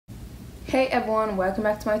Hey everyone, welcome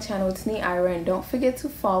back to my channel. It's its.neira, and don't forget to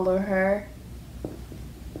follow her.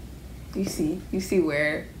 You see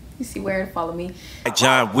where to follow me.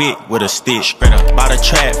 John Wick with a stick. Bought a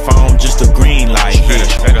trap phone, just a green light hit.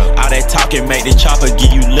 All that talking make the chopper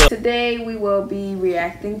give you lip. Today we will be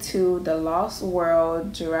reacting to the Lost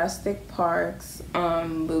World Jurassic Park's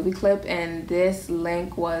movie clip, and this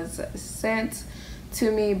link was sent to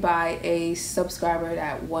me by a subscriber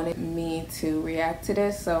that wanted me to react to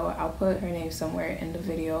this, so I'll put her name somewhere in the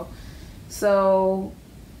video. So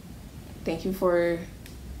thank you for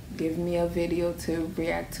giving me a video to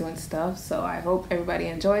react to and stuff. So I hope everybody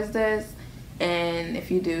enjoys this, and if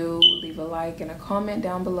you do, leave a like and a comment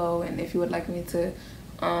down below, and if you would like me to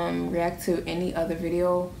react to any other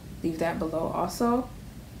video, leave that below also.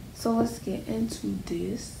 So let's get into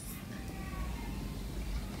this.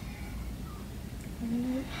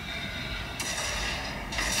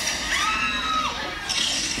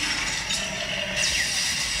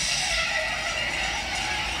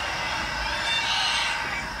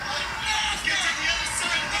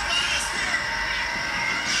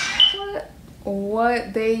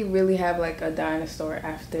 What they really have like a dinosaur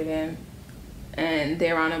after them, and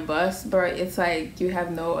they're on a bus, but it's like you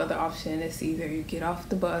have no other option. It's either you get off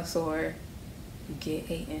the bus or you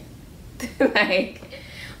get eaten. Like,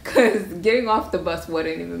 because getting off the bus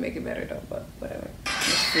wouldn't even make it better though, but whatever. Let's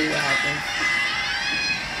see what happens.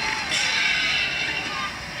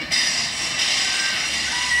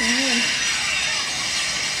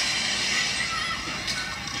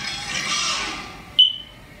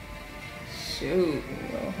 Shoot,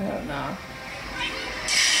 oh hell no.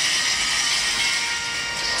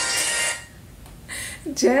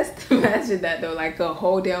 Just imagine that though, like a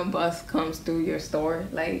whole damn bus comes through your store.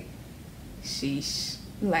 Like, sheesh.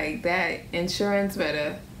 Like, that insurance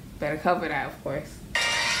better cover that, of course.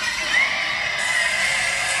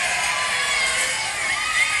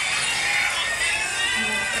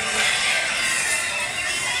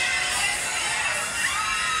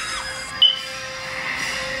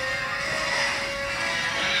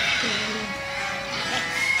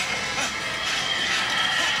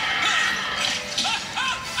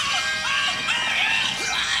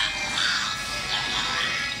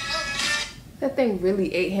 That thing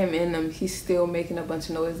really ate him in them. He's still making a bunch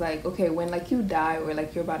of noise. Like, okay, when like you die or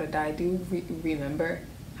like you're about to die, do you remember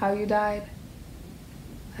how you died?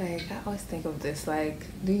 Like, I always think of this, like,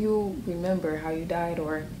 do you remember how you died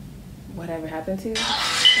or whatever happened to you?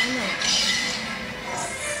 I don't know.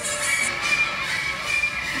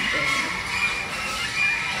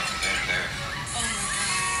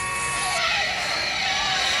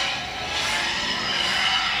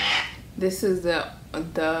 This is the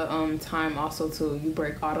time also too you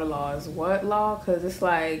break all the laws. What law? Because it's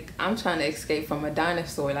like I'm trying to escape from a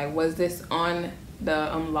dinosaur. Like, was this on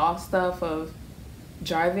the law stuff of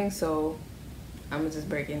driving? So I'm gonna just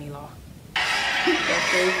break any law. That's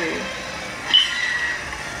crazy.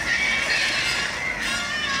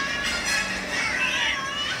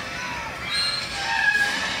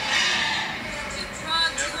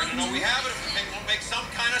 Never know we have it if the thing won't make some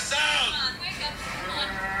kind of sound. Come on, wake up.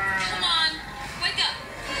 Come on, wake up.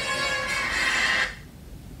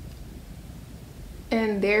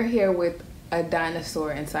 And they're here with a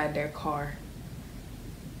dinosaur inside their car,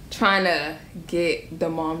 trying to get the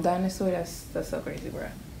mom dinosaur. That's so crazy, bro.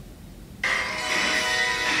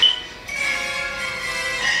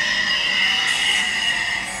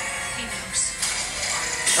 He knows.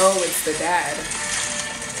 Oh, it's the dad.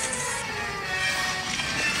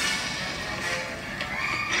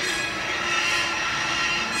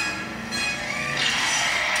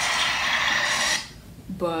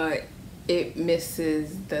 But it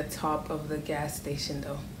misses the top of the gas station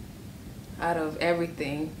though. Out of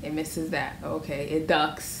everything, it misses that. Okay, it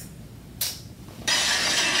ducks.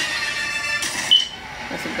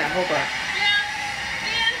 That's what that whole part.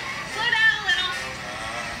 Dan, slow down a little.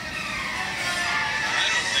 I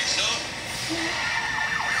don't think so.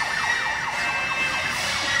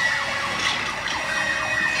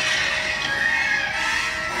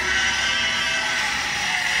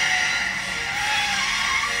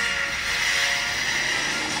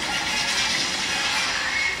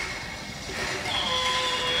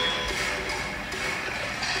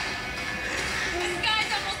 This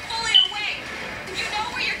guy's almost fully awake. You know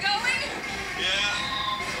where you're going?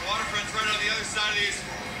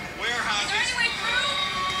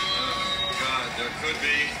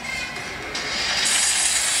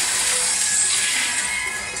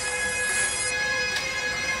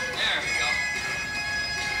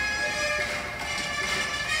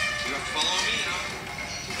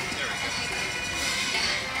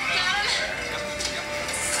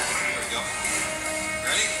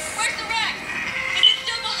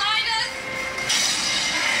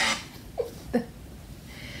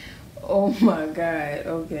 my god,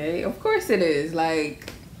 okay. Of course it is.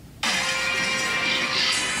 Like,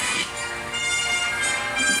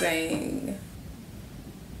 dang.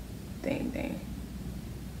 Dang.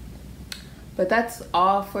 But that's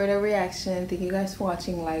all for the reaction. Thank you guys for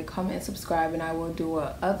watching. Like, comment, subscribe, and I will do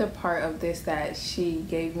a other part of this that she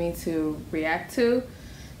gave me to react to.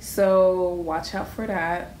 So watch out for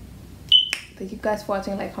that. Thank you guys for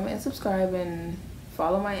watching. Like, comment, and subscribe, and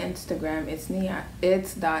follow my Instagram. Its.neira.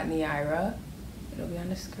 It'll be on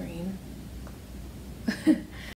the screen.